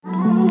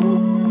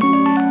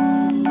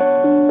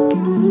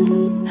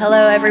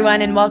Hello,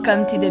 everyone, and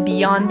welcome to the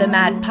Beyond the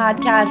Mat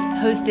podcast,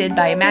 hosted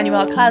by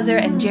Emmanuel Klauser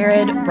and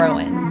Jared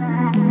Rowan.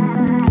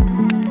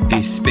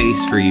 A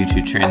space for you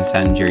to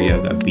transcend your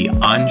yoga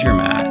beyond your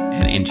mat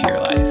and into your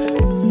life.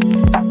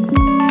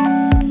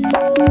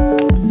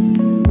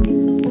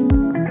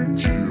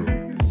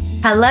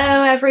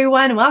 Hello,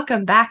 everyone.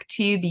 Welcome back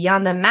to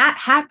Beyond the Mat.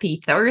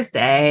 Happy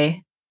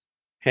Thursday.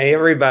 Hey,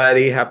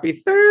 everybody. Happy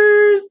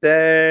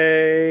Thursday.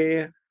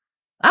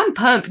 I'm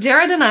pumped.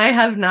 Jared and I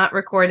have not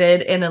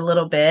recorded in a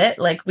little bit.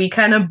 Like, we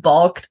kind of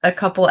bulked a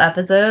couple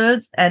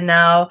episodes and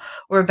now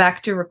we're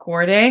back to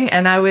recording.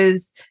 And I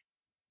was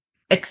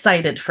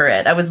excited for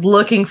it. I was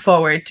looking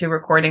forward to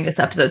recording this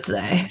episode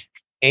today.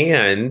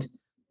 And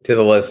to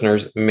the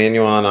listeners,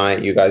 Manuel and I,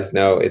 you guys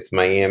know it's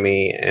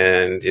Miami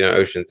and,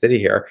 Ocean City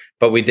here,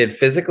 but we did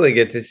physically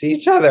get to see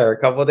each other a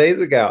couple of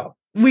days ago.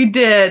 We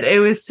did. It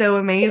was so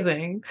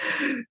amazing.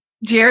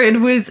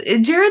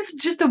 Jared's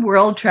just a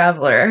world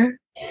traveler.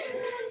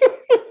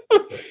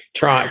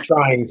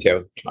 Trying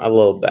to a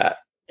little bit.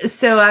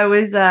 So I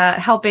was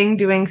helping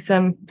doing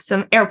some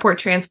airport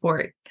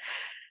transport,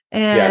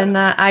 and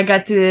I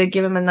got to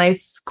give him a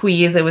nice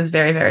squeeze. It was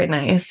very, very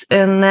nice.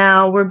 And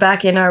now we're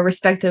back in our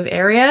respective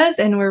areas,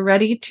 and we're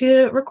ready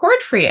to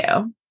record for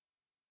you.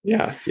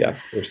 Yes,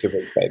 we're super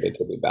excited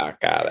to be back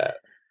at it.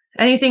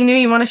 Anything new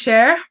you want to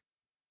share?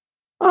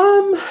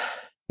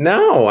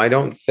 No, I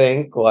don't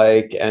think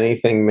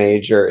anything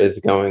major is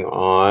going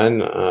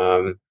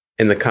on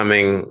in the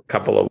coming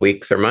couple of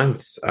weeks or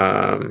months.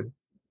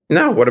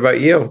 No, what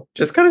about you?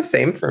 Just kind of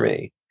same for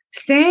me.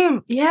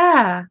 Same,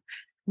 yeah.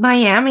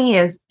 Miami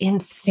is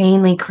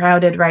insanely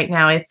crowded right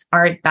now. It's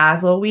Art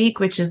Basel week,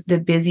 which is the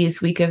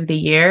busiest week of the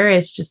year.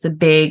 It's just a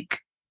big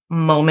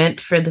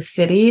moment for the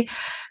city.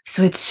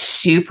 So it's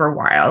super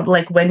wild.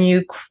 Like, when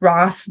you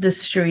cross the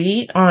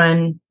street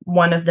on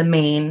one of the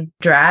main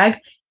drag,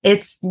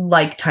 it's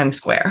like Times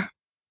Square.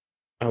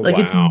 Oh, like,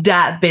 wow. It's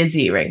that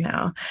busy right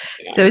now.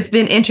 Yeah. So it's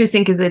been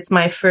interesting because it's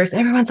my first.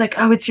 Everyone's like,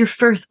 oh, it's your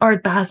first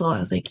Art Basel. I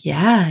was like,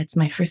 yeah, it's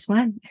my first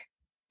one.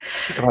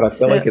 God, I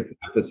feel like it's an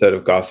episode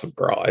of Gossip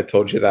Girl. I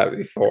told you that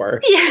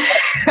before. Yeah.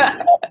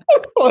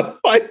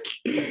 I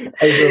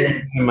was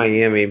in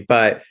Miami,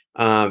 but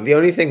the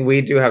only thing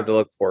we do have to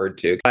look forward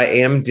to, I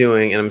am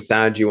doing, and I'm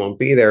sad you won't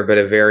be there, but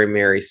a very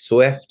Mary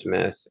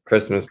Swiftmas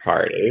Christmas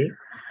party.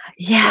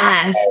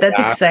 Yes, that's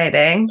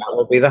exciting. That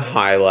will be the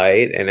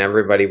highlight, and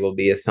everybody will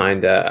be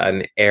assigned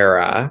an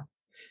era.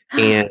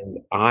 And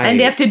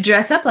they have to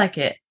dress up like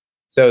it.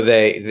 So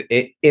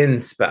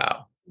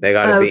inspo. They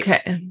got to be.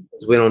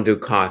 We don't do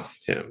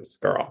costumes,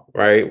 girl.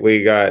 Right?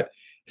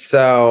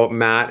 So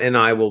Matt and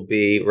I will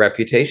be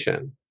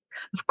Reputation.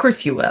 Of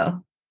course you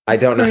will. I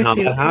don't know how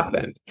that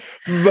happened.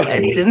 But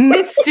it's a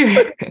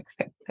mystery.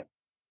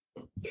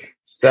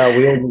 So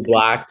we will be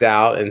blacked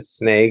out and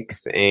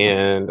snakes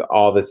and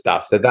all this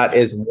stuff. So that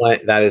is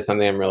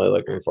something I'm really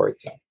looking forward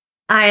to.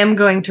 I am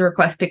going to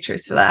request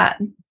pictures for that.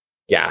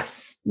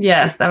 Yes,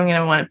 I'm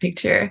going to want a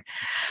picture.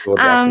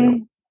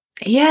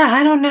 Yeah,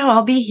 I don't know.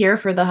 I'll be here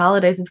for the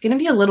holidays. It's going to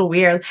be a little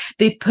weird.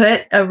 They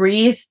put a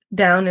wreath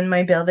down in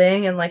my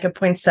building and like a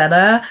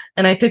poinsettia,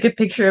 and I took a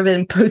picture of it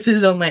and posted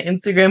it on my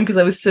Instagram because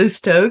I was so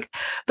stoked.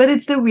 But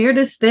it's the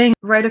weirdest thing.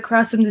 Right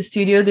across from the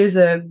studio, there's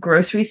a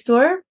grocery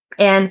store,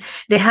 and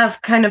they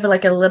have kind of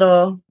like a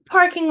little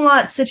parking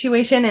lot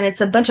situation, and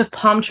it's a bunch of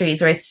palm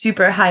trees, right?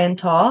 Super high and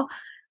tall.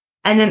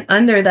 And then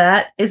under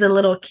that is a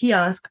little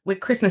kiosk with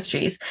Christmas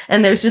trees.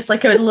 And there's just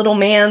like a little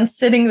man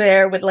sitting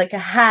there with like a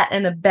hat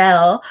and a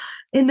bell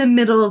in the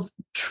middle of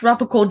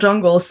tropical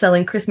jungle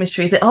selling Christmas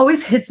trees. It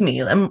always hits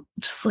me. I'm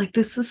just like,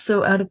 this is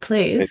so out of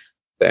place.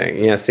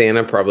 Yeah,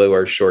 Santa probably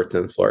wears shorts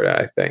in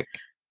Florida, I think.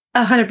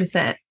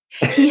 100%.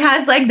 He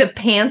has like the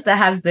pants that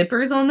have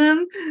zippers on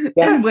them. Yes.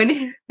 And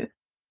when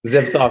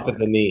zips off at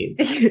the knees.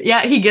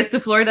 Yeah, he gets to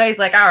Florida. He's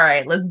like, all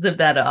right, let's zip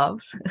that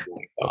off. Oh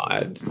my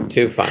God,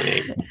 too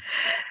funny.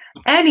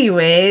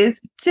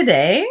 Anyways,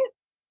 today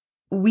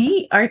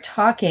we are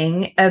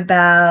talking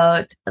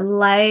about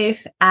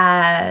life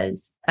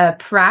as a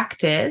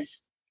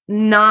practice,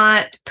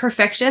 not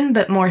perfection,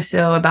 but more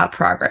so about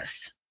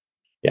progress.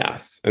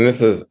 Yes. And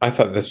I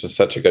thought this was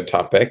such a good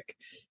topic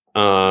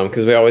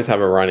because we always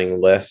have a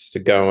running list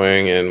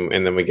going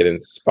and then we get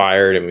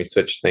inspired and we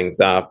switch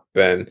things up.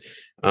 But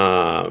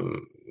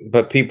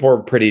people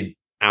are pretty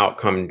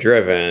outcome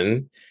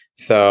driven.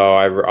 So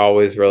I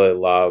always really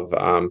love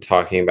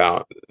talking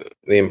about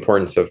the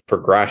importance of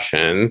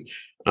progression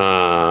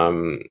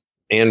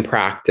and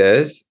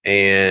practice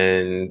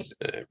and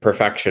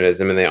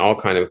perfectionism, and they all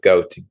kind of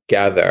go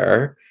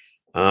together.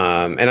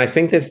 And I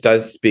think this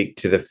does speak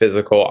to the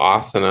physical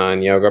asana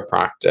and yoga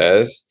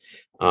practice.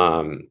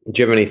 Do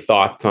you have any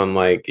thoughts on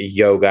like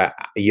yoga,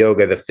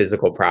 the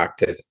physical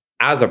practice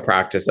as a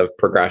practice of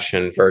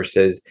progression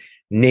versus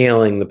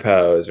nailing the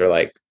pose or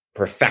like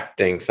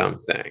perfecting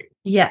something?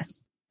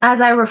 Yes. As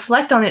I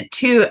reflect on it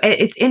too,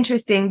 it's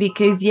interesting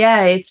because,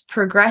 it's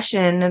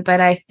progression,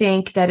 but I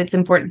think that it's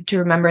important to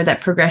remember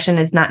that progression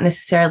is not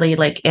necessarily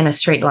like in a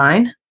straight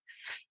line.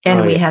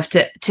 And we have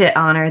to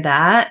honor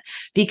that,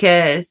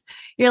 because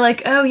you're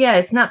like, oh yeah,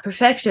 it's not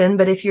perfection.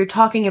 But if you're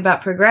talking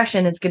about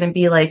progression, it's going to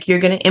be like, you're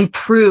going to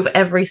improve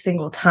every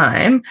single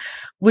time,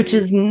 which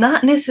is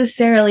not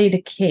necessarily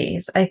the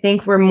case. I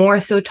think we're more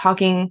so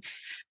talking,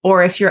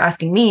 or if you're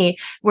asking me,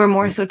 we're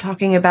more so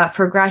talking about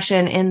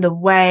progression in the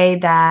way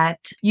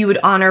that you would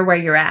honor where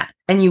you're at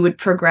and you would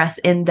progress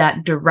in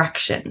that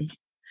direction.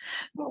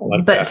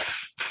 But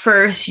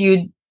first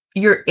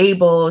you're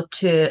able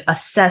to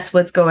assess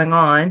what's going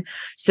on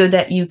so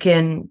that you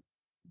can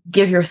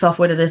give yourself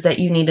what it is that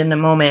you need in the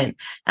moment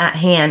at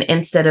hand,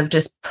 instead of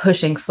just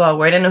pushing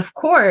forward. And of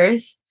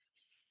course,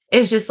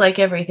 it's just like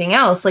everything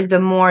else. Like, the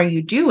more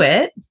you do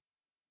it,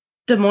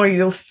 the more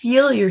you'll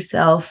feel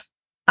yourself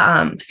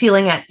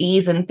feeling at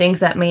ease in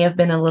things that may have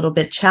been a little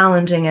bit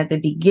challenging at the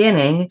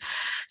beginning.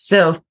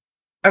 So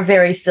a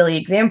very silly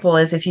example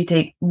is if you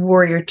take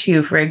Warrior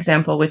 2, for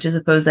example, which is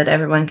a pose that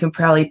everyone can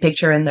probably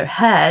picture in their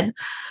head.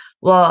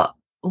 Well,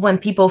 when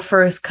people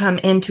first come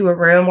into a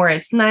room where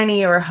it's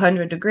 90 or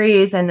 100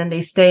 degrees, and then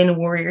they stay in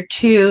Warrior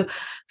 2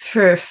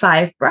 for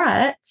 5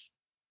 breaths,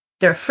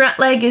 their front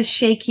leg is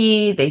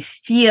shaky. They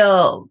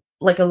feel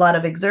like a lot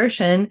of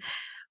exertion.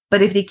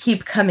 But if they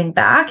keep coming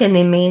back and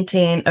they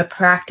maintain a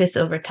practice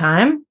over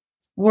time,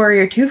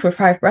 Warrior 2 for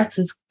 5 breaths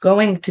is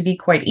going to be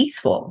quite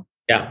easeful.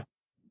 Yeah.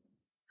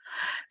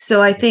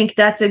 So I think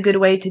that's a good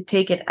way to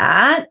take it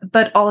at.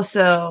 But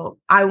also,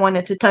 I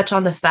wanted to touch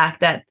on the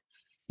fact that,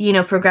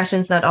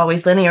 progression's not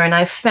always linear. And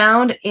I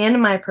found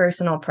in my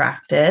personal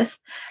practice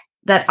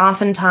that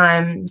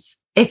oftentimes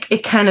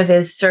it kind of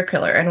is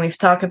circular. And we've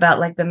talked about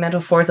like the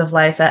metaphors of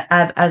life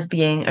as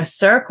being a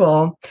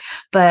circle,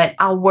 but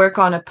I'll work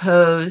on a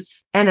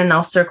pose and then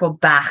I'll circle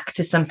back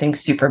to something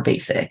super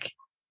basic.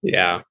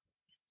 Yeah.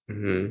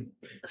 Mm-hmm.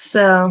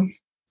 So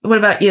what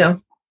about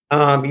you?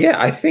 Yeah,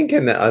 I think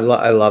I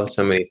love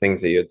so many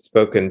things that you had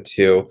spoken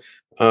to.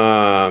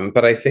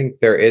 But I think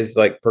there is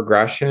like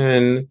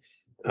progression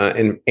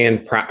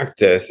and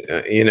practice,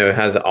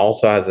 has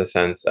a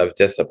sense of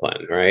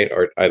discipline, right?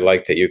 Or I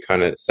like that you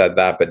kind of said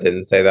that, but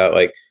didn't say that.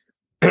 Like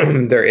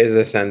there is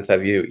a sense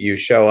of you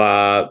show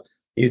up,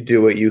 you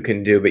do what you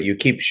can do, but you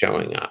keep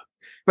showing up.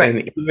 Right.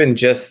 And even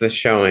just the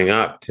showing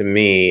up to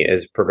me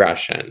is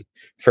progression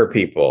for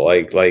people,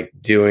 like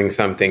doing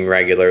something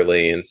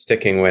regularly and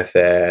sticking with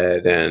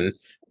it. And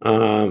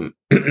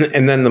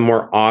and then the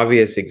more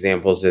obvious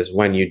examples is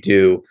when you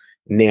do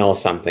nail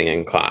something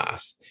in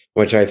class,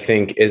 which I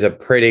think is a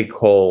pretty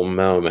cool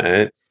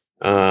moment.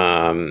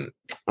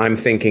 I'm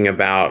thinking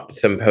about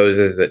some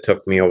poses that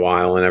took me a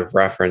while, and I've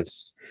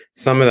referenced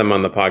some of them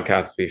on the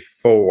podcast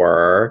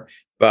before,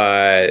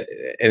 and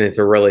it's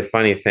a really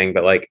funny thing,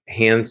 but like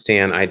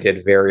handstand, I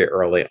did very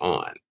early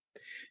on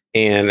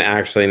and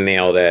actually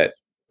nailed it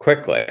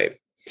quickly.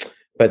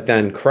 But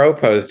then crow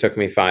pose took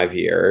me 5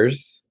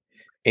 years.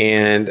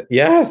 And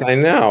yes, I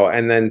know.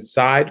 And then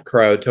side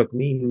crow took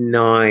me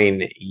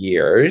 9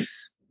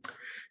 years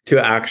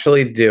to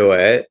actually do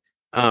it.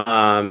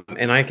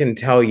 And I can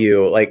tell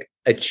you, like,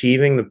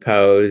 achieving the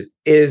pose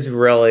is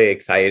really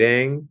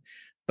exciting,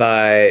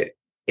 but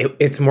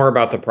it's more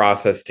about the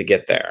process to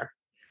get there.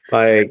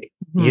 Like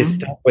you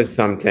stuck with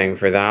something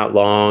for that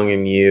long,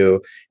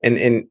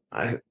 and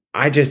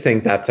I just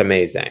think that's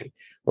amazing.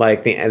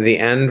 Like the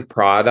end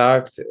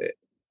product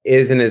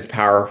isn't as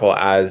powerful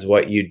as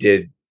what you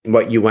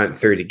went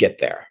through to get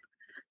there.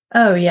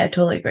 Oh yeah,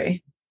 totally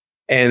agree.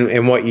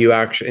 And what you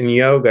actually in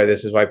yoga,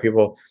 this is why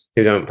people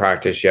who don't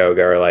practice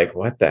yoga are like,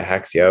 what the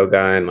heck's yoga?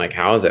 And like,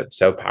 how is it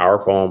so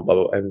powerful? And blah,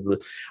 blah, blah.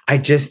 And I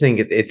just think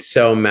it's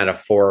so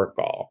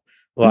metaphorical.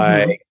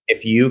 Like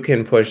if you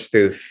can push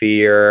through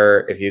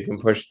fear, if you can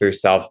push through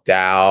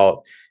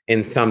self-doubt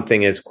in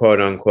something as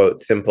quote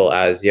unquote simple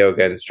as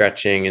yoga and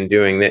stretching and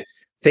doing that,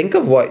 think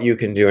of what you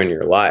can do in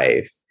your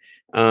life.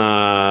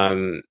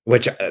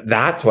 Which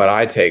that's what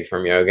I take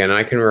from yoga. And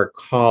I can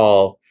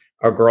recall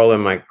a girl in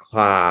my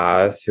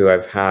class who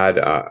I've had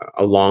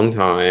a long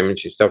time, and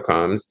she still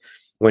comes,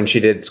 when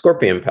she did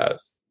scorpion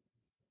pose.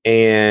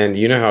 And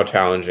you know how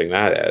challenging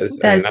that is.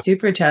 That's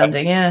super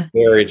challenging. Yeah.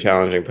 Very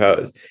challenging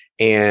pose.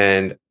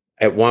 And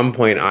at one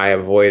point I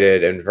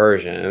avoided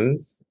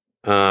inversions.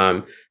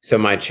 So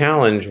my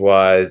challenge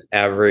was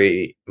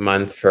every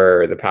month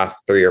for the past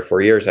 3 or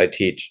 4 years, I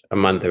teach a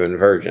month of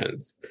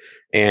inversions,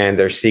 and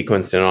they're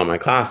sequenced in all my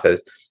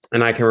classes.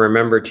 And I can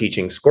remember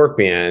teaching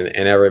scorpion,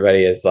 and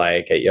everybody is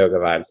like at Yoga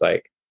Vibes,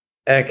 like,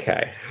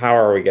 okay, how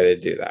are we going to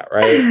do that?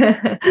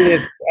 Right.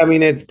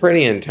 It's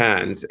pretty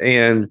intense.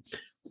 And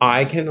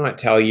I cannot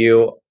tell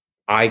you,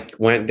 I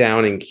went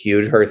down and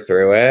cued her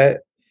through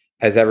it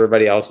as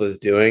everybody else was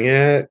doing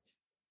it.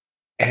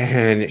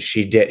 And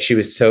she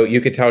was so,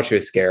 you could tell she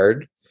was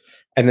scared.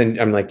 And then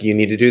I'm like, you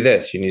need to do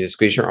this. You need to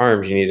squeeze your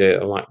arms. You need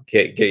to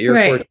get your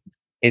core.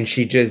 And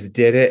she just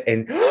did it.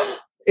 And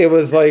it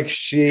was like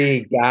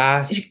she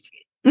gasped.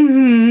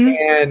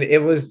 And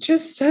it was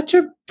just such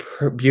a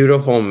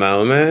beautiful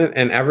moment.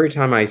 And not every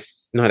time I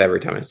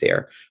see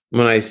her,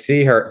 when I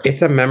see her,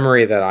 it's a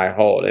memory that I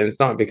hold. And it's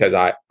not because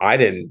I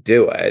didn't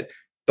do it,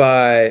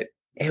 but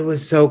it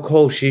was so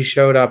cool. She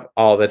showed up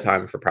all the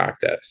time for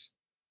practice.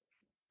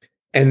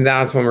 And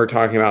that's when we're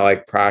talking about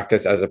like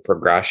practice as a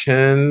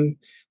progression.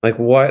 Like,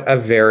 what a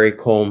very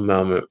cool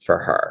moment for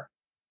her.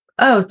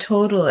 Oh,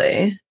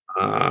 totally.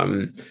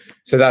 Um,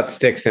 so that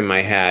sticks in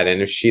my head.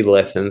 And if she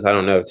listens, I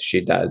don't know if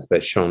she does,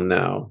 but she'll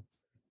know.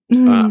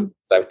 Mm,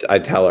 I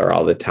tell her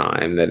all the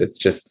time that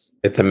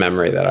it's a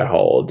memory that I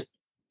hold.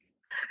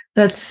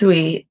 that's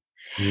sweet.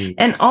 Mm.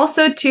 And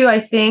also too, I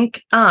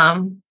think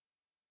the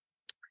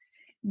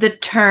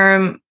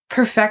term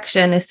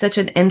perfection is such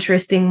an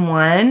interesting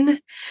one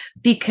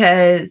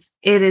because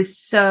it is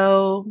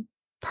so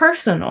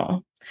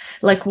personal.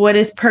 Like what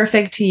is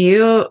perfect to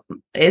you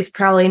is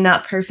probably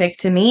not perfect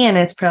to me, and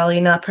it's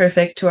probably not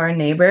perfect to our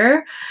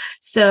neighbor.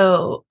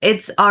 So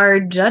it's our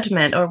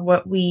judgment or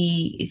what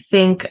we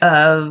think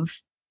of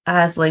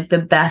as like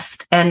the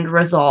best end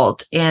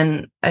result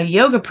in a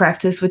yoga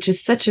practice, which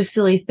is such a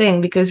silly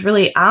thing because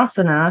really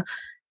asana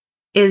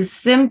is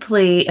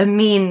simply a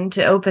mean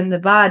to open the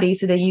body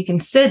so that you can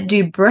sit,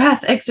 do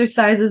breath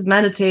exercises,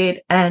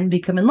 meditate, and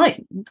become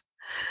enlightened.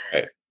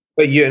 Right.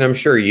 But and I'm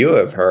sure you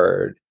have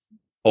heard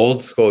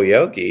old school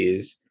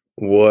yogis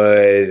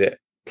would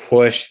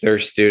push their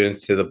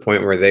students to the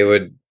point where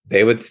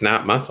they would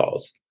snap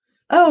muscles.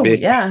 Oh, Because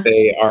yeah.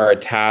 they are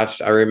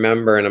attached. I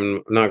remember, and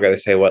I'm not going to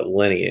say what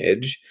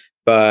lineage,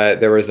 but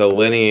there was a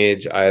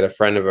lineage. I had a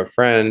friend of a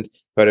friend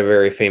who had a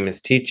very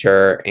famous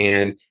teacher,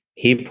 and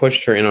he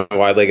pushed her in a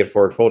wide-legged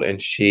forward fold,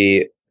 and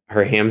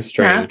her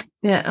hamstring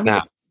Yeah.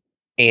 snapped.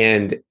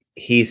 And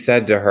he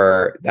said to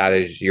her, "That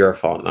is your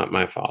fault, not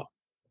my fault."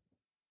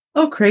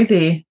 Oh,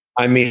 crazy.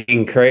 I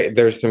mean,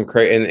 there's some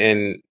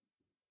and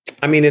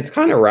I mean, it's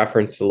kind of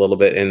referenced a little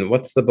bit in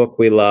what's the book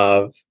we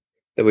love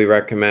that we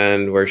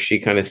recommend, where she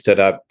kind of stood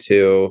up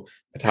to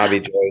Patabi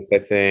Joyce, I Yeah,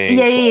 think.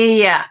 yeah, yeah,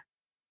 yeah.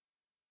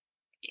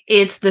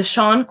 It's the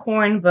Sean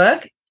Corn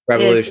book.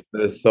 Revolution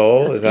of the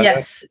Soul, is that it?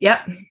 Yes.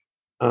 Yep.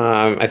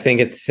 I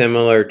think it's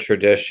similar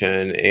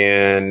tradition,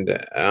 and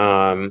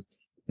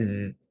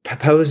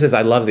poses.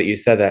 I love that you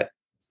said that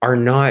are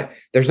not.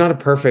 There's not a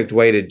perfect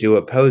way to do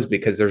a pose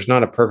because there's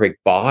not a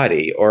perfect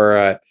body or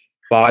a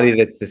body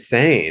that's the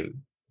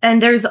same. And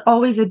there's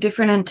always a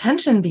different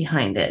intention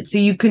behind it. So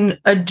you can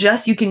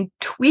adjust, you can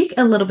tweak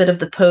a little bit of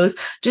the pose,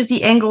 just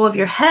the angle of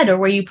your head or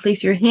where you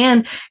place your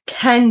hand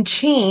can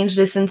change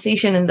the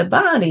sensation in the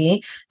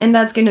body. And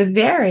that's going to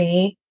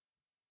vary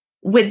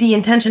with the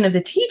intention of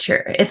the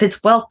teacher. If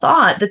it's well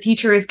thought, the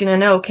teacher is going to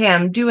know, okay,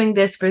 I'm doing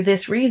this for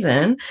this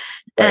reason.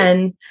 Right.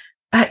 And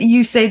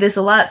you say this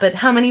a lot, but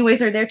how many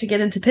ways are there to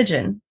get into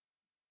pigeon?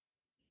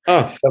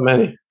 Oh, so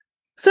many.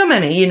 So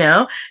many,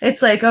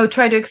 it's like, oh,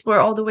 try to explore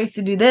all the ways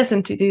to do this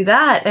and to do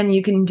that. And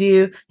you can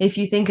do, if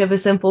you think of a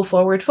simple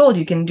forward fold,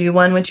 you can do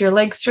one with your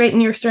legs straight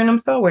and your sternum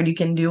forward. You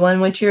can do one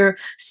with your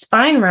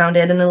spine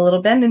rounded and a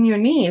little bend in your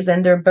knees.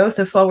 And they're both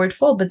a forward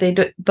fold, but they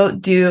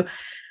both do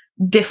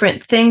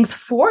different things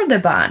for the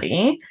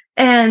body.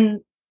 And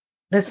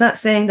that's not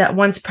saying that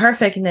one's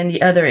perfect and then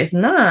the other is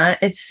not.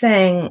 It's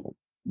saying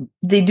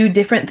they do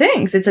different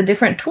things. It's a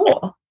different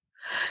tool.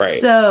 Right.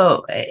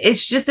 So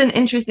it's just an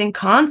interesting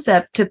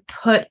concept to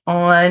put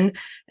on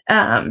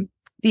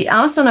the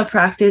asana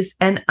practice.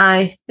 And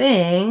I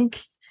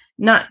think,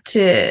 not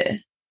to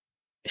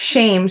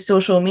shame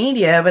social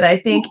media, but I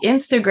think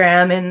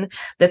Instagram and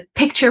the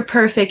picture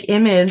perfect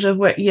image of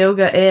what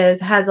yoga is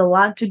has a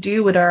lot to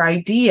do with our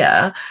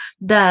idea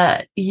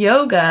that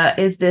yoga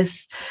is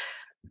this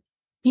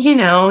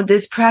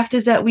this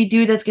practice that we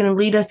do that's going to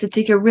lead us to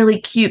take a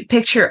really cute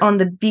picture on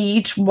the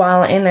beach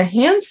while in a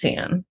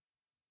handstand.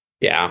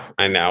 Yeah,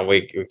 I know.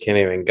 We can't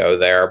even go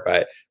there,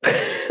 but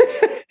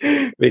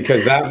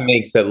because that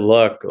makes it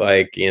look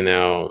like,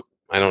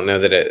 I don't know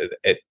that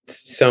it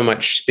so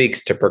much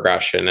speaks to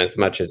progression as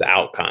much as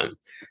outcome.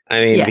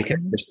 I mean, because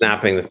you're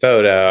snapping the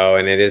photo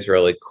and it is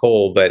really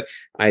cool, but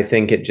I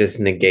think it just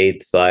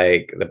negates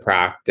like the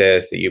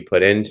practice that you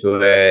put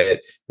into it,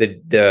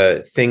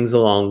 the things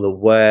along the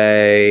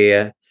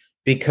way.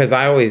 Because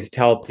I always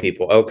tell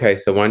people, okay,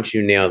 so once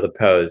you nail the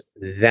pose,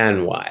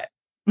 then what?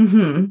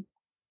 Mm-hmm.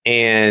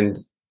 And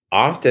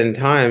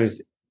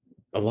oftentimes,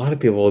 a lot of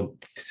people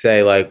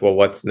say like, well,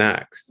 what's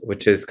next?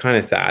 Which is kind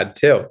of sad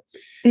too.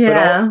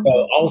 Yeah.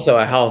 But also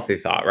a healthy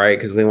thought, right?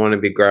 Because we want to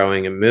be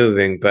growing and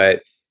moving.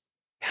 But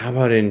how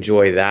about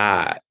enjoy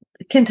that?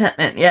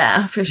 Contentment.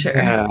 Yeah, for sure.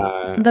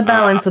 Yeah. The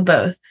balance of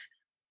both.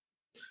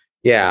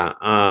 Yeah.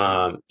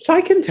 So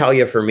I can tell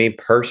you for me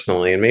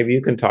personally, and maybe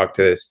you can talk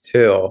to this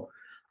too,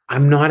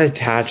 I'm not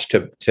attached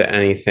to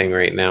anything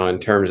right now in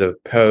terms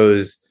of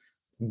pose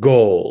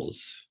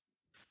goals.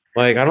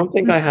 Like, I don't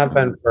think I have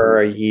been for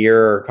a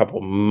year or a couple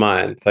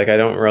months. Like, I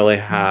don't really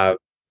have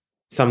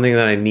something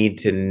that I need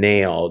to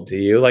nail. Do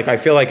you? Like, I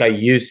feel like I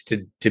used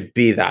to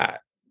be that.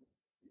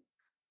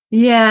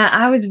 Yeah,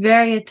 I was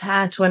very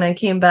attached when I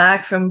came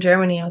back from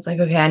Germany. I was like,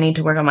 okay, I need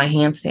to work on my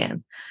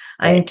handstand.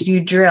 I need to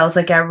do drills.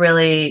 Like,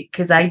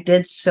 because I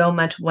did so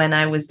much when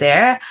I was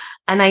there,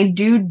 and I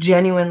do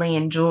genuinely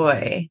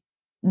enjoy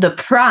the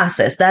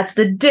process. That's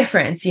the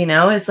difference,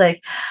 It's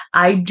like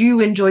I do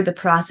enjoy the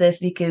process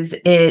because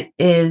it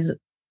is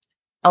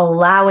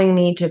allowing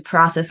me to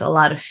process a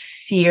lot of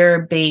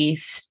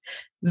fear-based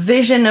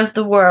vision of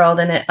the world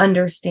and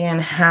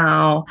understand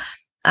how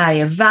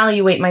I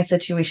evaluate my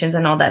situations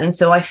and all that. And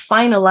so I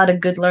find a lot of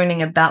good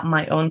learning about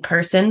my own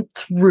person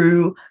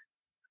through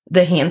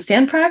the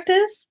handstand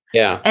practice.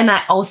 Yeah. And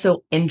I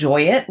also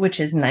enjoy it, which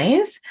is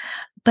nice.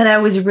 But I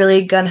was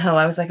really gun-ho.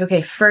 I was like,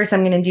 okay, first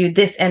I'm going to do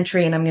this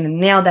entry and I'm going to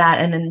nail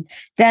that. And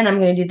then I'm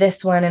going to do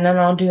this one. And then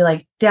I'll do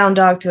like down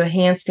dog to a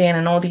handstand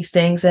and all these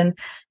things. And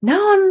now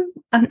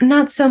I'm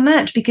not so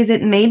much, because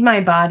it made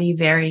my body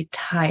very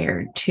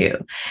tired too.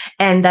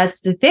 And that's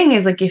the thing,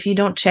 is like, if you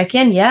don't check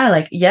in,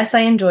 like, yes,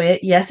 I enjoy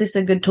it. Yes, it's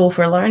a good tool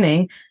for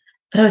learning,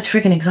 but I was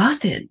freaking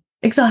exhausted.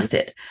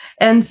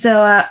 And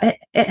so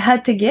it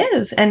had to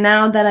give. And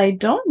now that I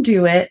don't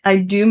do it, I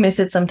do miss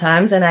it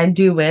sometimes. And I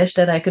do wish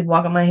that I could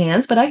walk on my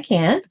hands, but I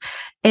can't.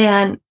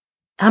 And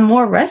I'm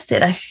more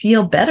rested. I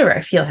feel better. I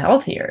feel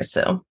healthier.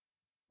 So,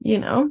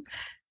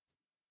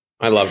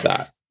 I love that.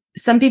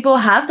 Some people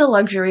have the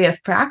luxury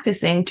of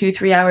practicing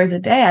 2-3 hours a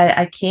day.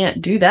 I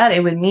can't do that.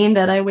 It would mean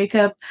that I wake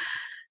up,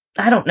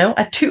 I don't know,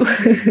 at 2.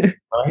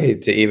 Right.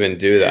 To even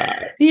do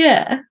that.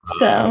 Yeah.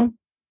 So.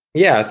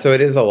 Yeah, so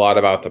it is a lot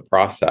about the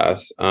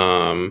process.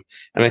 And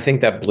I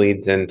think that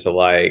bleeds into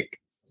like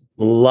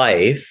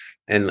life,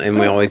 and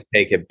we always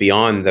take it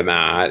beyond the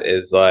mat,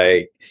 is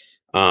like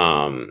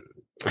how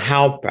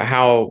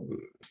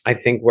I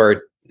think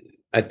we're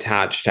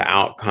attached to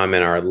outcome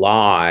in our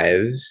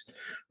lives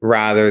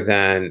rather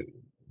than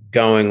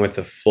going with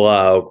the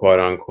flow, quote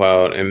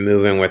unquote, and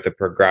moving with the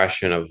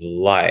progression of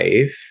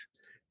life.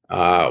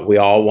 We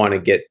all want to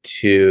get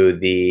to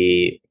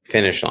the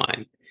finish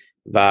line,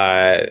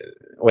 but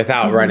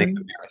without running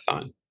the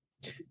marathon.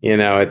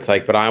 It's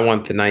like, but I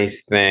want the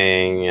nice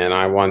thing, and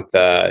I want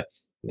the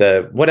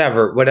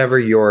whatever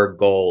your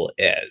goal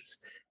is.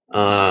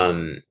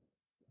 I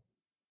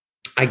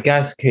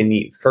guess, can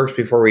you first,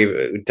 before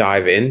we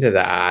dive into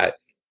that,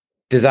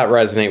 does that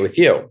resonate with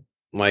you?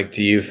 Like,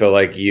 do you feel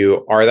like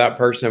you are that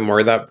person,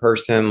 were that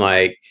person,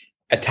 like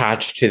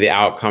attached to the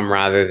outcome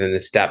rather than the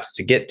steps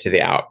to get to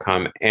the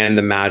outcome and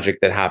the magic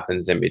that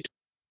happens in between?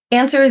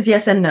 Answer is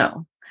yes and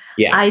no.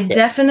 Yeah, I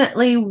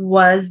definitely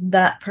was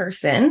that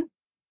person,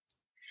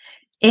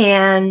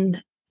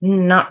 and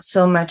not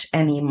so much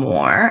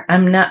anymore.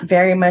 I'm not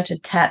very much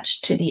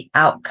attached to the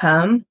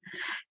outcome.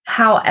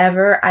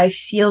 However, I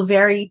feel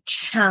very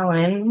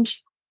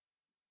challenged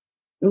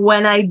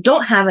when I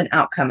don't have an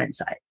outcome in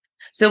sight.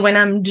 So when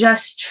I'm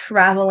just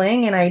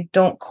traveling and I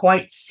don't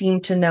quite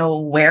seem to know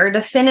where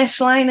the finish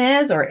line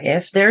is, or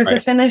if there's a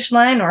finish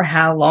line, or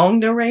how long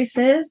the race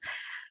is,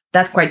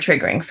 that's quite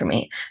triggering for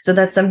me. So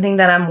that's something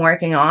that I'm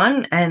working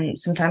on. And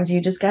sometimes you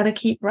just got to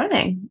keep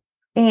running,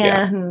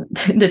 and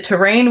the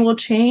terrain will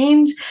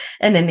change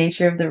and the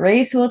nature of the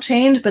race will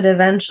change, but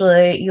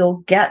eventually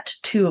you'll get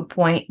to a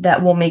point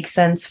that will make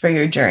sense for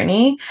your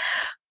journey.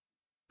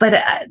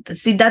 But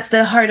see, that's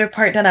the harder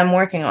part that I'm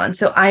working on.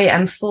 So I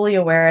am fully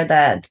aware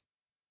that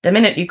the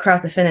minute you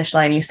cross the finish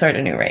line, you start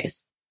a new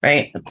race,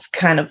 right? It's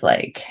kind of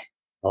like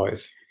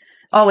always.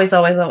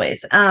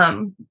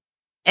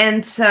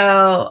 And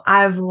so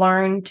I've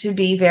learned to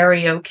be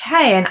very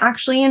okay and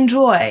actually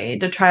enjoy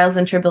the trials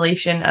and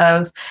tribulation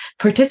of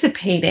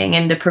participating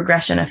in the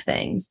progression of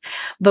things.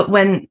 But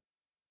when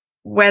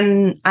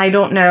I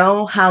don't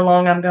know how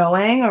long I'm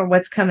going or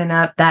what's coming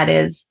up,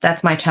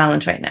 that's my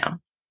challenge right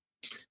now.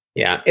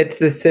 Yeah, it's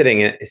the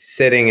sitting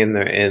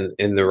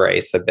in the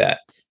race a bit,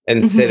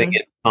 and sitting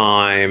in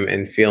time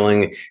and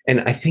feeling.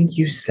 And I think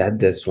you said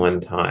this one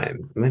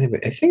time. I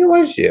think it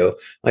was you.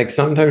 Like,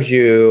 sometimes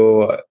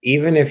you,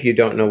 even if you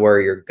don't know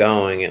where you're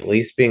going, at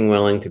least being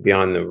willing to be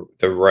on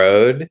the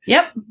road.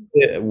 Yep.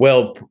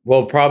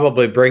 Will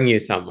probably bring you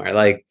somewhere.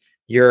 Like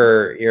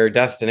your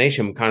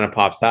destination kind of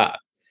pops up.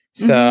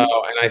 So,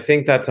 and I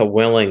think that's a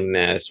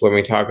willingness when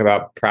we talk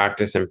about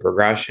practice and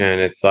progression.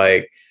 It's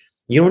like,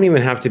 you don't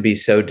even have to be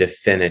so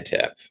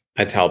definitive.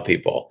 I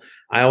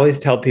always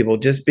tell people,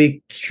 just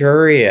be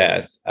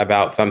curious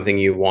about something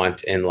you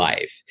want in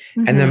life,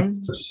 and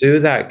then pursue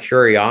that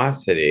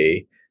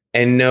curiosity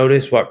and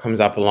notice what comes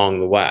up along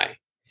the way.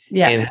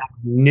 Yeah. And have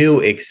new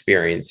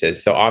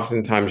experiences. So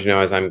oftentimes,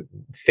 as I'm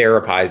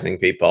therapizing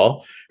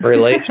people,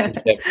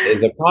 relationships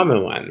is a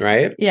common one,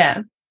 right?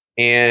 Yeah.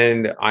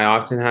 And I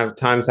often have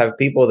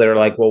people that are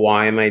like, well,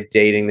 why am I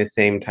dating the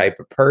same type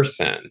of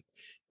person?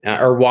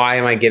 Or why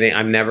am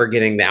I'm never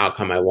getting the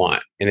outcome I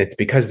want? And it's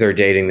because they're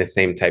dating the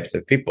same types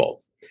of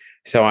people.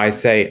 So I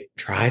say,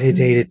 try to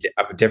date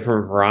a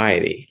different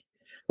variety.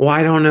 Well,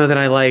 I don't know that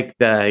I like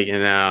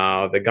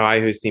the guy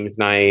who seems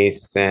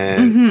nice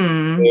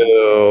and,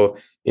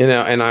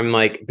 and I'm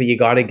like, but you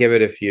got to give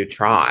it a few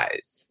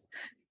tries.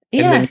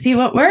 Yeah. Then, see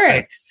what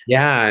works.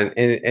 Yeah.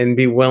 And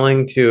be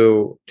willing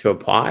to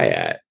apply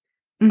it.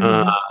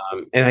 And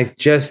I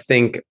just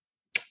think,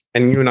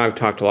 and you and I have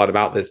talked a lot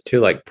about this too,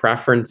 like,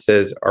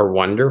 preferences are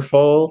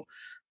wonderful,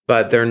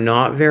 but they're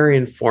not very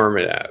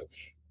informative.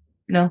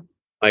 No.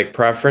 Like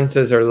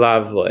preferences are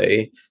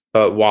lovely,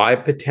 but why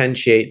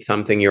potentiate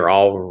something you're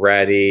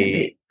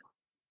already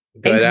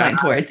good at? Inclined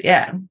towards,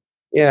 yeah.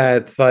 Yeah,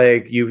 it's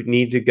like you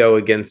need to go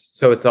against.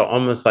 So it's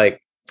almost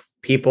like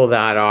people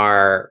that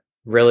are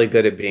really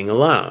good at being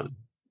alone.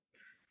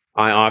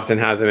 I often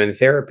have them in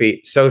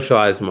therapy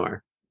socialize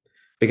more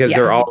because Yeah.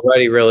 they're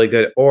already really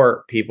good,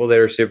 or people that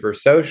are super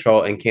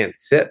social and can't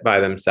sit by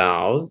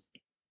themselves.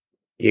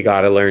 You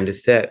got to learn to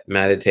sit,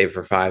 meditate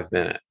for 5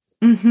 minutes.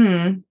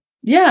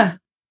 Yeah.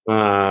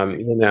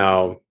 You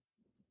know,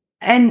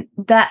 And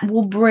that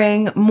will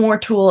bring more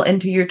tool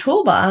into your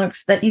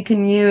toolbox that you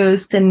can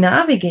use to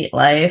navigate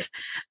life,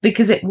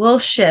 because it will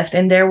shift.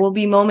 And there will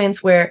be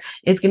moments where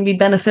it's going to be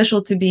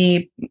beneficial to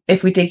be,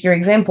 if we take your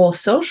example,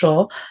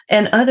 social,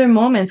 and other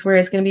moments where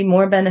it's going to be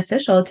more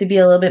beneficial to be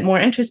a little bit more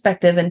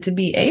introspective and to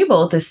be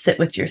able to sit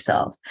with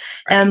yourself.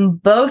 Right.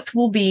 And both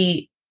will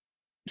be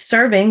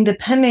serving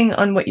depending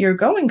on what you're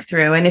going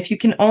through. And if you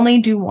can only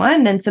do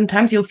one, then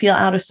sometimes you'll feel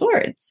out of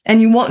sorts and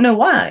you won't know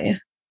why.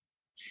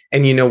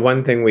 And you know,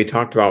 one thing we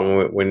talked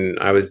about when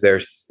I was there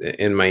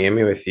in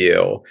Miami with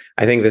you,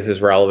 I think this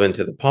is relevant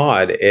to the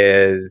pod,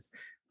 is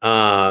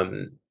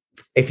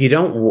if you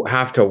don't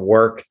have to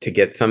work to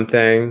get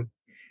something,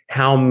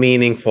 how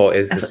meaningful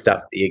is the stuff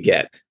that you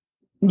get?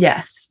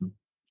 Yes.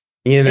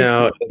 You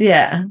know,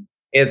 yeah.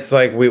 It's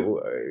like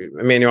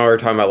Emmanuel, we were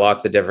talking about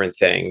lots of different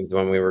things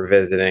when we were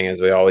visiting,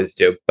 as we always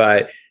do.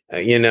 But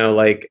you know,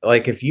 like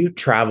if you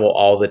travel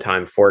all the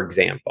time, for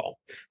example,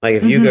 like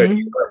if you go to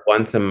Europe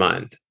once a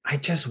month, I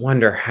just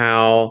wonder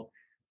how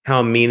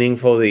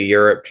meaningful the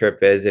Europe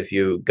trip is if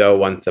you go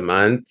once a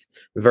month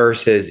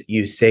versus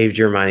you saved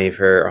your money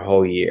for a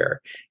whole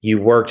year.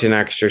 You worked an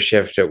extra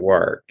shift at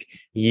work.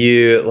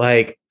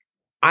 I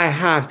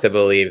have to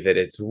believe that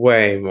it's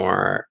way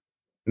more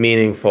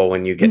meaningful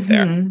when you get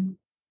there.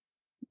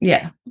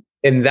 Yeah.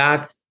 And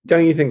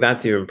don't you think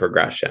that's even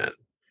progression?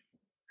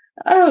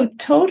 Oh,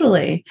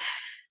 totally.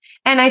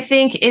 And I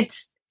think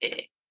it's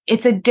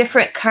a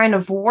different kind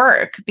of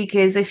work,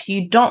 because if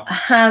you don't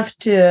have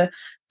to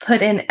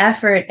put in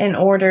effort in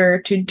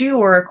order to do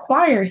or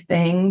acquire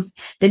things,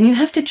 then you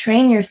have to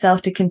train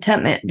yourself to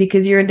contentment,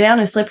 because you're down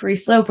a slippery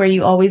slope where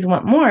you always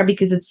want more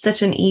because it's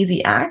such an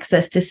easy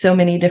access to so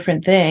many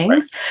different things.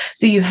 Right.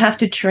 So you have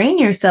to train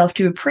yourself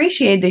to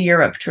appreciate the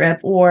Europe trip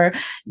or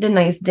the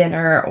nice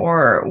dinner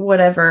or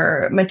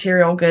whatever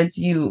material goods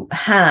you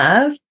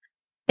have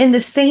in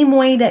the same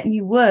way that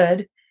you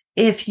would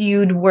if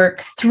you'd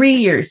work 3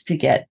 years to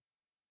get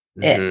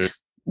it,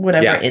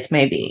 whatever it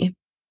may be.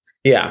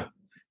 Yeah.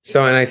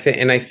 So, and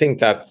I think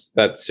that's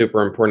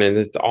super important. And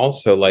it's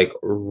also like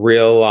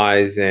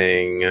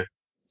realizing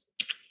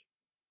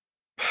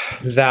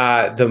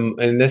that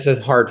and this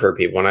is hard for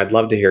people, and I'd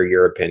love to hear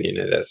your opinion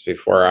of this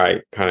before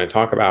I kind of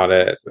talk about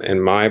it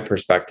in my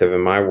perspective,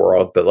 in my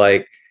world, but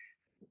like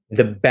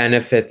the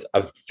benefits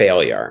of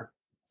failure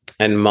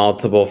and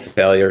multiple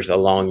failures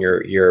along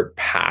your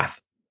path.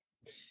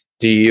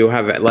 Do you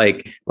have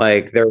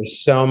like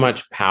there's so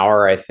much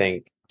power, I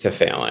think, to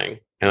failing.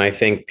 And I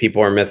think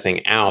people are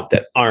missing out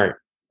that aren't,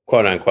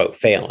 quote unquote,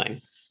 failing.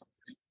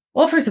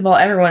 Well, first of all,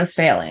 everyone's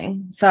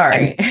failing.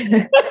 Sorry.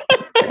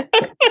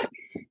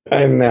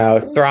 I'm now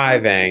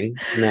thriving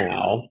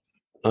now.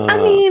 I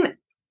mean,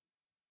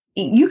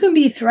 you can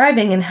be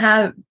thriving and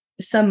have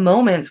some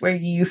moments where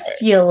you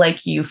feel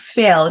like you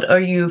failed, or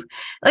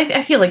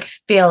I feel like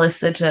fail is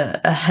such a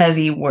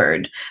heavy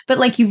word, but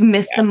like you've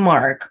missed the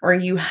mark, or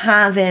you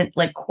haven't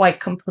like quite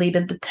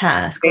completed the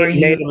task, or you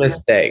made a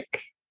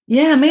mistake.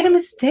 Yeah, made a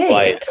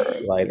mistake.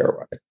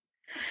 Lighter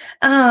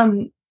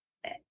way.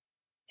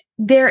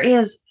 There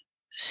is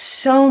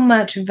so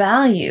much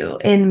value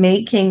in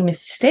making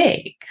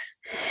mistakes.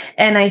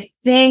 And I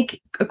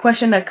think a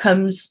question that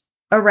comes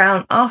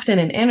around often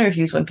in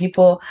interviews when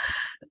people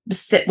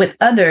sit with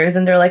others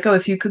and they're like, oh,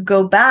 if you could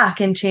go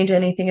back and change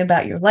anything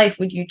about your life,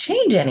 would you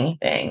change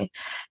anything?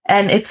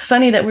 And it's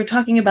funny that we're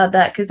talking about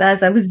that, because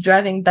as I was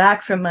driving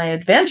back from my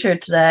adventure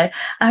today,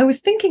 I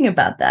was thinking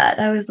about that.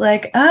 I was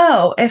like,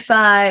 oh, if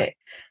I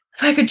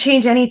could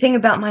change anything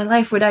about my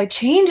life, would I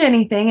change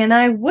anything? And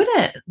I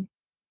wouldn't.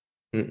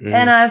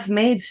 And I've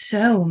made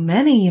so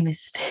many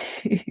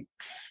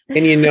mistakes.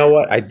 And you know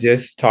what? I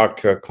just talked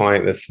to a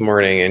client this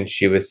morning, and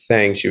she was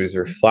saying she was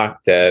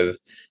reflective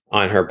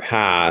on her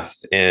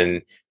past,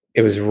 and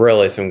it was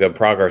really some good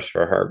progress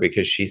for her,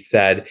 because she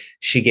said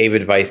she gave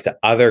advice to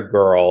other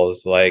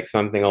girls, like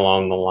something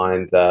along the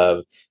lines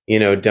of,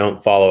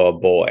 don't follow a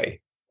boy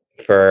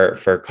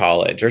for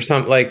college, or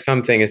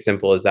something as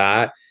simple as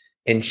that.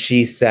 And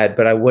she said,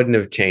 but I wouldn't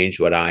have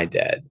changed what I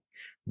did.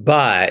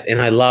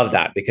 And I love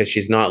that, because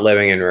she's not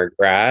living in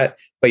regret,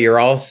 but you're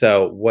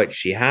also, what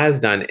she has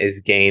done is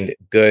gained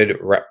good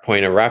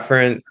point of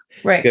reference,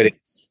 right? Good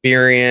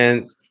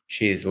experience.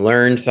 She's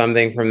learned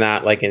something from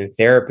that. Like in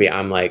therapy,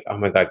 I'm like, oh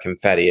my God,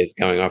 confetti is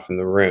going off in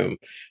the room.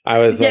 I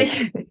was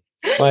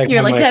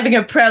you're like having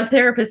a proud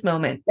therapist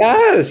moment.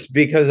 Yes,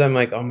 because I'm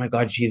like, oh my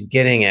God, she's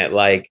getting it.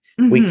 Like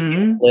we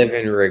can't live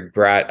in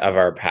regret of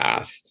our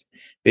past.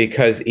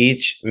 because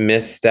each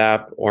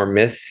misstep or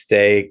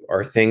mistake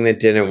or thing that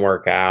didn't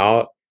work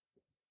out,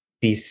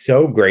 be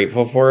so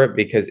grateful for it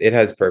because it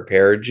has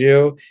prepared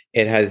you.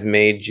 It has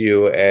made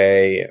you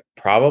a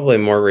probably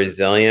more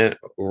resilient,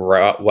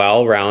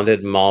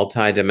 well-rounded,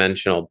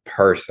 multi-dimensional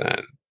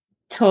person.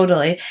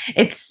 Totally.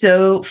 It's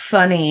so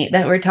funny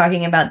that we're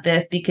talking about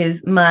this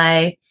because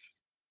my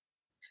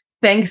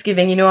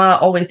Thanksgiving, I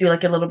always do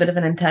like a little bit of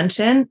an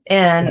intention.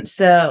 And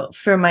so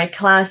for my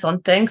class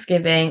on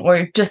Thanksgiving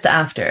or just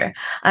after,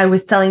 I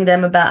was telling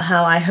them about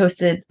how I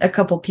hosted a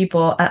couple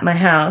people at my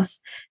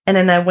house. And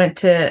then I went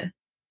to,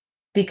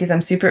 because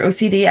I'm super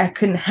OCD, I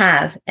couldn't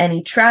have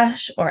any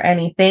trash or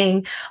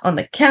anything on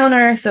the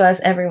counter. So as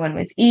everyone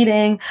was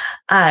eating,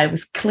 I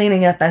was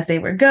cleaning up as they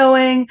were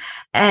going.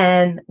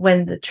 And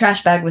when the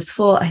trash bag was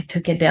full, I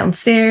took it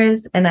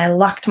downstairs and I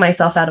locked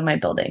myself out of my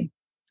building.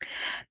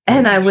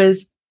 And I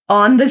was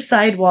on the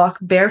sidewalk,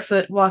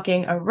 barefoot,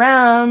 walking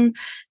around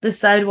the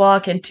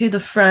sidewalk and to the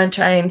front,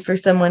 trying for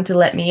someone to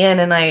let me in.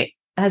 And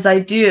as I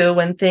do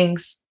when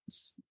things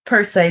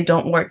per se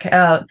don't work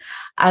out,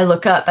 I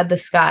look up at the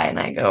sky and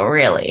I go,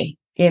 really?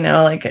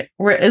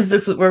 Is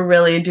this what we're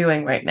really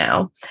doing right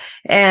now?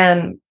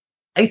 And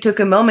I took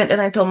a moment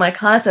and I told my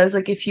class, I was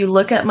like, if you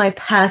look at my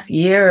past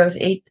year of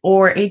 8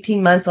 or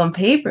 18 months on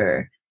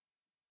paper,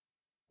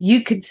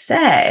 you could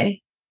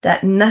say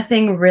that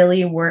nothing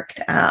really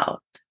worked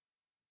out.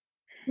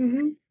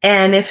 Mm-hmm.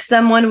 And if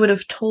someone would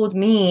have told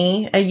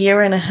me a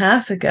year and a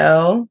half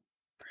ago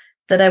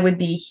that I would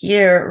be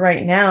here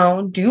right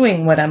now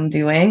doing what I'm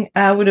doing,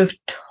 I would have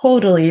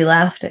totally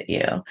laughed at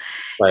you.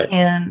 Right.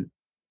 And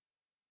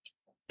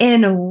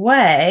in a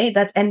way,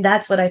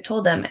 that's what I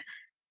told them.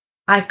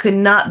 I could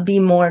not be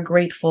more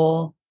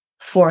grateful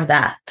for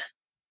that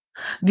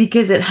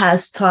because it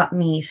has taught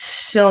me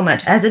so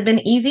much. Has it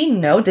been easy?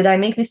 No. Did I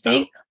make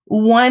mistake?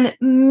 1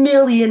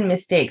 million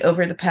mistake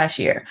over the past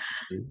year.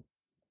 Mm-hmm.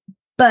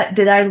 But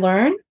did I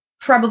learn?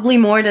 Probably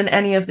more than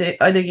any of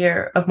the other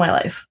year of my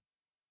life.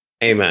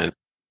 Amen.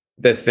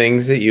 The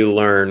things that you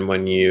learn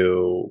when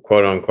you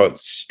quote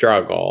unquote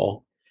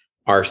struggle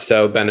are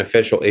so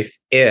beneficial if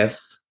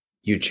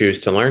you choose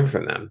to learn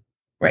from them.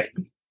 Right.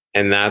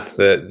 And that's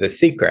the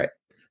secret,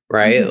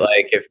 right? Mm-hmm.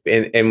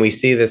 Like and we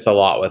see this a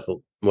lot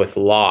with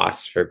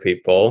loss for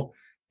people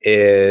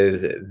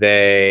is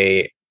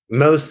they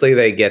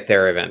get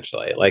there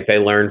eventually. Like they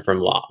learn from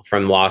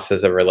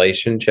losses of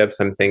relationships.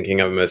 I'm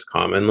thinking of most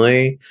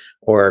commonly,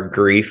 or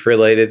grief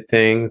related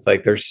things.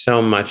 Like there's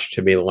so much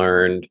to be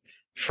learned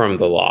from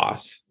the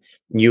loss.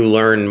 You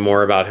learn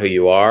more about who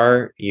you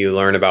are. You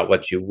learn about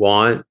what you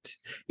want.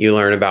 You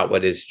learn about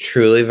what is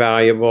truly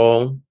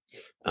valuable.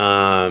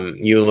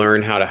 You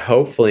learn how to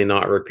hopefully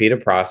not repeat a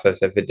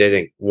process if it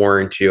didn't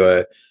warrant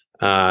you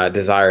a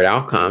desired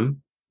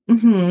outcome.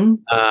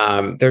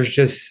 Mm-hmm.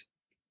 There's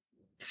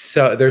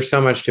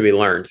so much to be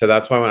learned. So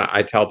that's why when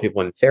I tell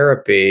people in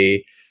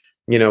therapy,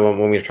 when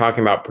we're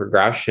talking about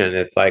progression,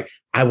 it's like,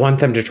 I want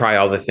them to try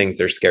all the things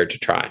they're scared to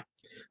try.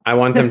 I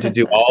want them to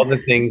do all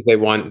the things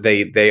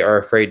they are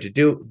afraid to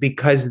do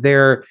because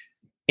they're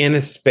in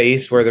a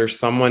space where there's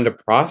someone to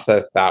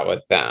process that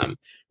with them.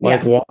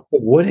 Like, why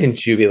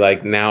wouldn't you be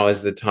like, now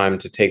is the time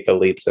to take the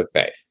leaps of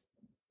faith?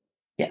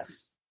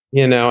 Yes.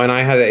 And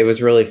it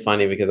was really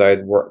funny because I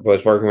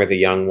was working with a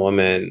young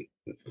woman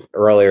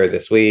earlier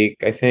this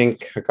week, I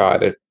think.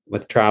 God,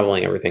 with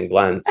traveling, everything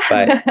blends.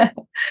 But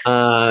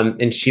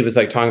and she was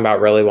like talking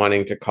about really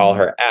wanting to call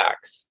her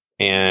ex.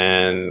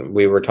 And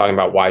we were talking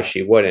about why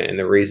she wouldn't. And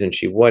the reason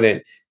she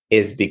wouldn't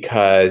is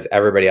because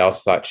everybody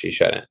else thought she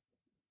shouldn't.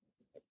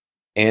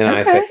 And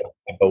I said,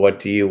 but what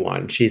do you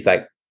want? She's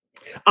like,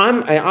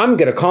 I'm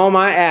going to call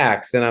my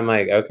ex. And I'm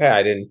like, okay,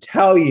 I didn't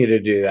tell you to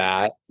do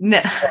that.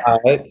 No.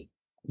 But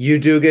you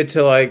do get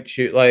to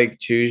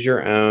choose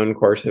your own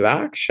course of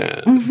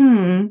action.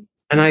 Mm-hmm.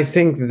 And I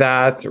think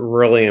that's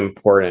really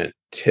important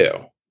too.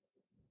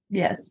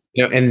 Yes.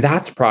 And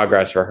that's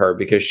progress for her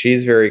because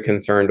she's very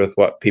concerned with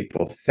what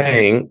people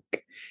think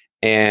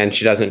and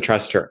she doesn't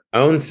trust her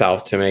own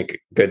self to make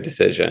good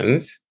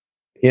decisions.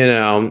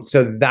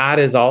 So that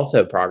is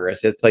also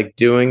progress. It's like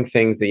doing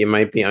things that you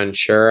might be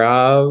unsure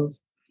of,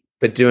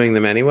 but doing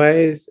them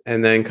anyways,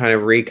 and then kind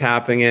of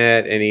recapping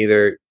it and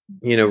either,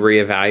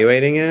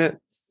 reevaluating it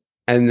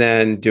and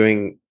then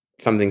doing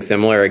something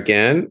similar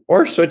again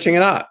or switching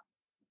it up.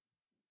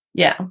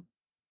 Yeah.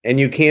 And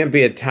you can't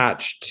be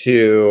attached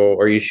to,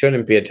 or you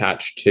shouldn't be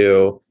attached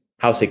to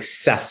how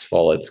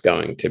successful it's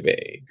going to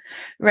be.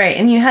 Right.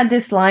 And you had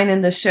this line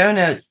in the show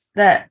notes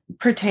that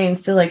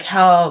pertains to like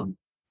how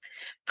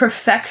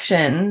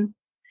perfection,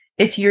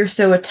 if you're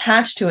so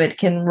attached to it,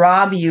 can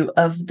rob you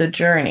of the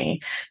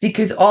journey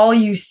because all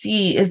you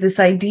see is this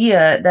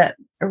idea that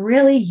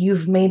really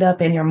you've made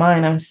up in your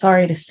mind. I'm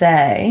sorry to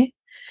say,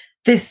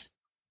 this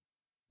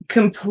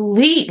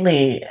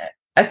completely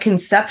a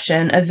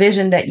conception, a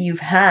vision that you've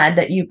had,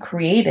 that you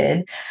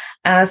created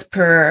as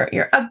per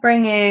your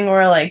upbringing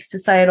or like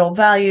societal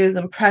values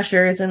and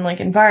pressures and like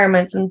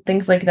environments and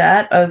things like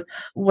that of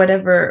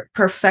whatever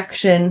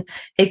perfection.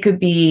 It could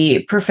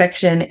be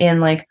perfection in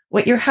like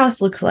what your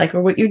house looks like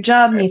or what your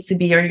job needs to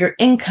be or your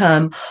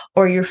income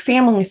or your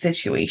family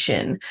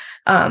situation,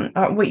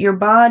 or what your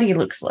body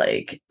looks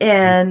like.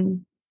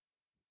 And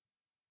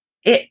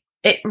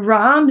it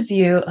robs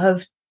you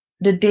of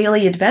the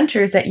daily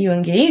adventures that you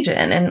engage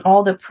in and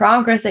all the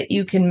progress that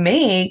you can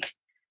make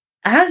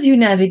as you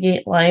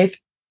navigate life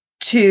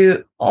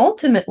to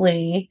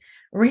ultimately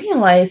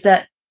realize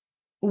that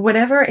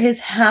whatever is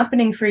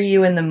happening for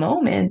you in the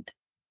moment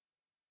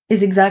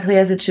is exactly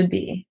as it should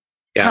be,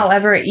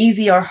 however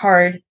easy or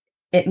hard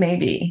it may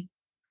be.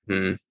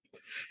 And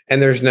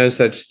there's no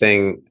such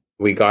thing.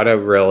 We got to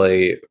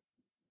really,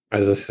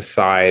 as a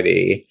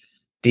society,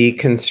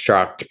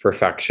 deconstruct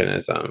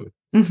perfectionism.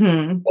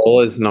 The goal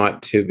is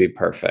not to be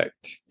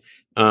perfect.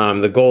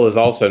 The goal is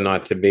also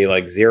not to be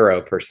like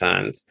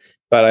 0%,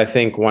 but I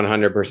think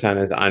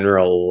 100% is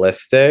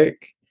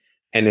unrealistic.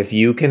 And if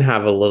you can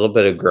have a little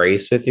bit of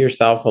grace with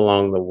yourself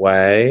along the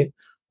way,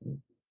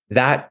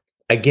 that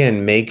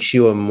again makes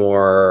you a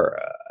more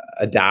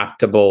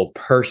adaptable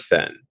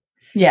person.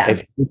 Yeah.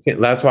 If you can,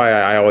 that's why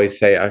I always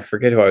say, I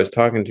forget who I was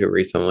talking to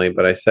recently,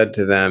 but I said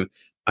to them,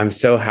 I'm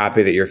so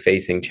happy that you're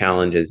facing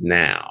challenges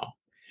now,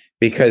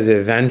 because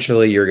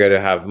eventually you're going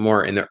to have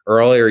more, and the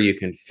earlier you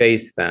can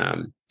face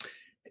them,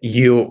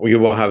 you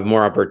will have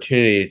more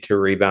opportunity to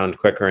rebound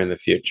quicker in the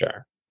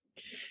future.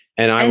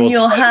 And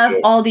you'll have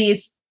all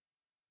these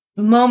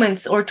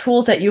moments or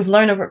tools that you've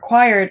learned or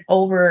acquired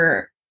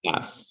over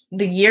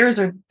the years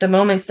or the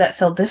moments that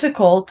felt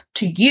difficult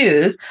to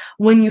use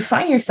when you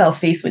find yourself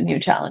faced with new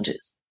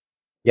challenges.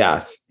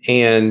 Yes.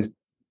 And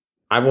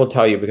I will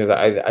tell you, because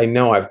I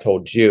know I've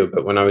told you,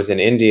 but when I was in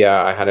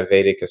India, I had a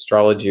Vedic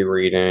astrology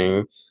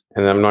reading,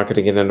 and I'm not going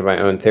to get into my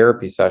own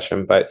therapy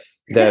session, but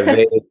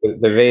the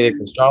Vedic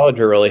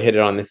astrologer really hit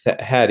it on the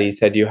head. He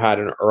said you had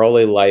an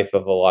early life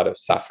of a lot of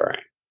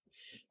suffering.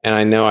 And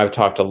I know I've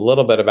talked a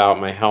little bit about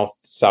my health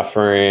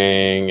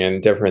suffering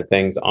and different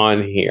things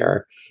on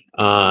here.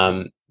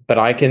 But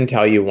I can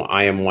tell you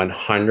I am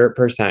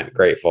 100%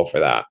 grateful for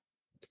that,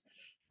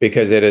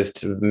 because it has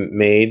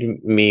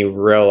made me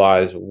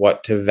realize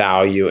what to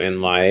value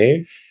in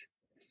life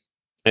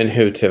and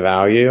who to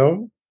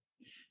value.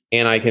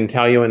 And I can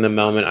tell you in the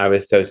moment, I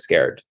was so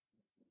scared.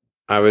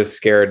 I was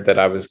scared that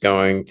I was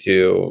going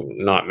to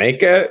not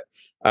make it.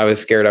 I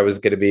was scared I was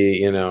going to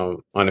be,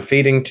 on a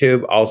feeding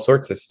tube, all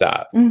sorts of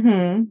stuff.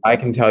 I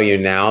can tell you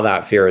now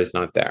that fear is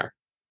not there.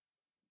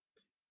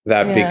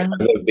 That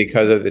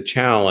because of the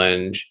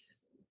challenge,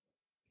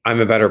 I'm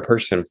a better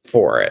person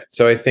for it.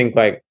 So I think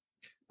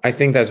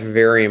that's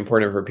very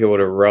important for people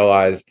to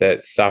realize,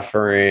 that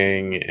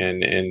suffering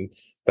and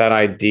that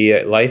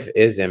idea, life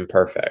is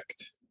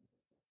imperfect.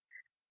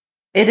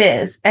 It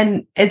is.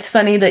 And it's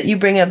funny that you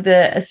bring up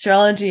the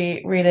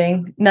astrology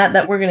reading, not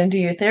that we're going to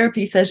do your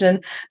therapy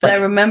session, but I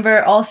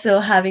remember also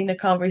having the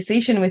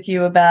conversation with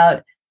you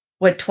about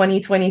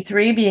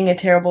 2023 being a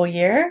terrible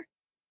year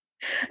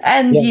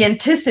and the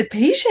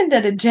anticipation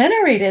that it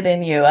generated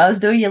in you, as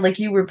though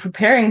you were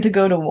preparing to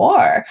go to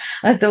war,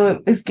 as though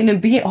it was going to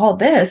be all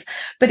this.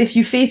 But if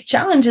you face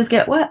challenges,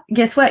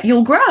 guess what?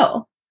 You'll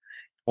grow.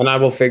 And I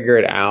will figure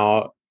it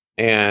out.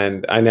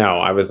 And I know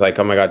I was like,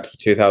 oh my God,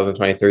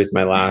 2023 is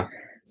my last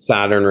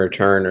Saturn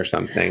return or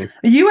something.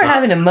 You were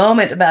having a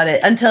moment about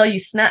it until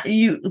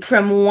you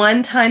from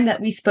one time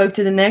that we spoke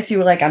to the next, you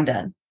were like, I'm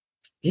done.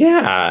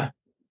 Yeah.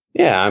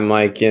 I'm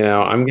like,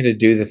 I'm going to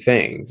do the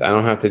things. I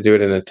don't have to do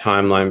it in a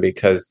timeline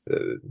because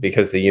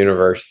the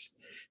universe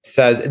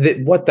says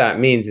that. What that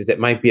means is it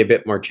might be a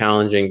bit more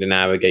challenging to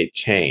navigate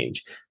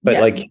change.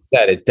 But like you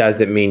said, it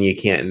doesn't mean you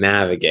can't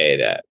navigate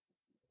it.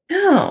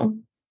 No.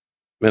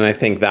 And I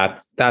think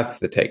that's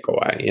the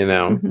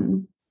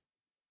takeaway,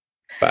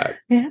 But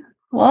yeah,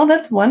 well,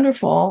 that's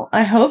wonderful.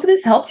 I hope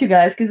this helped you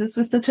guys, because this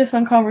was such a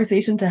fun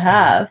conversation to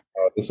have.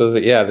 This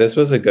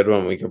was a good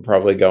one. We could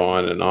probably go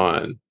on and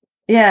on.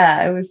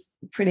 Yeah, it was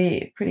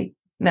pretty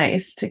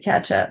nice to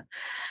catch up.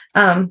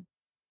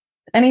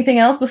 Anything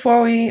else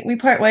before we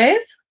part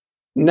ways?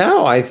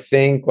 No, I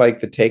think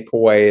the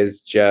takeaway is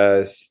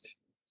just,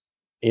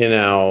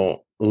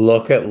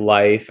 look at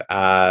life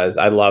as,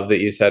 I love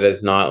that you said,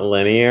 is not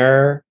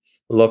linear.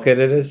 Look at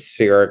it as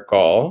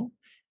spherical,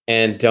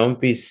 and don't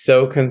be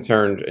so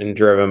concerned and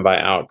driven by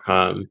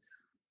outcome.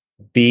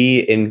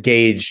 Be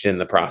engaged in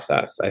the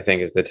process, I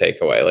think, is the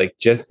takeaway.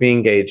 Just be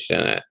engaged in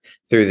it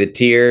through the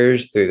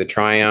tears, through the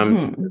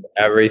triumphs, through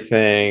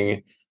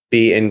everything.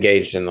 Be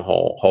engaged in the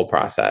whole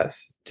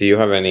process. Do you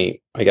have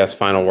any, I guess,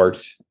 final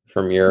words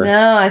from your?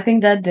 No, I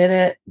think that did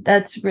it.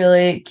 That's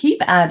really,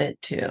 keep at it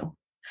too.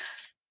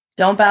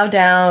 Don't bow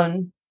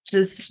down.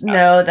 Just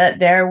know that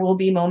there will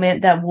be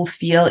moment that will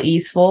feel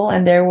easeful,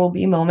 and there will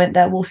be moment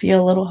that will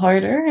feel a little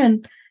harder,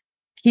 and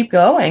keep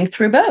going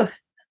through both.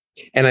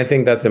 And I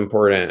think that's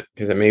important,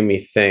 because it made me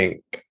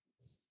think,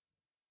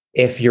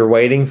 if you're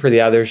waiting for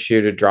the other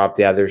shoe to drop,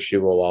 the other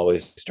shoe will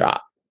always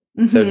drop.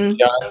 So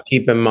just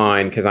keep in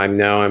mind, because I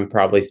know I'm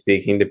probably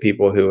speaking to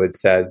people who had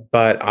said,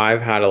 but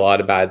I've had a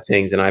lot of bad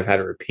things and I've had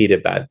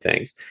repeated bad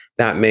things.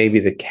 That may be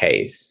the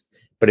case.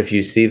 But if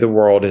you see the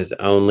world as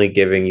only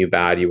giving you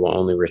bad, you will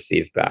only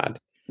receive bad.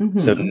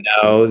 So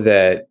know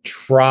that,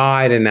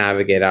 try to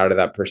navigate out of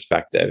that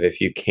perspective if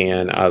you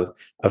can,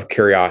 of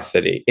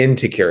curiosity,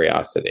 into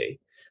curiosity,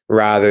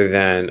 rather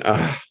than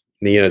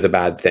the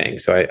bad thing.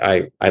 So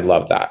I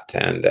love that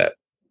to end it.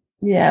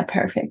 Yeah,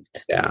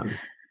 perfect. Yeah.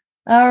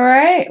 All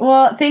right.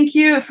 Well, thank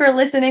you for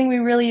listening. We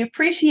really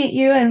appreciate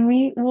you, and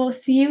we will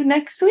see you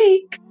next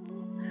week.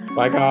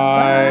 Bye,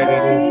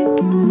 guys.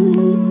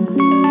 Bye.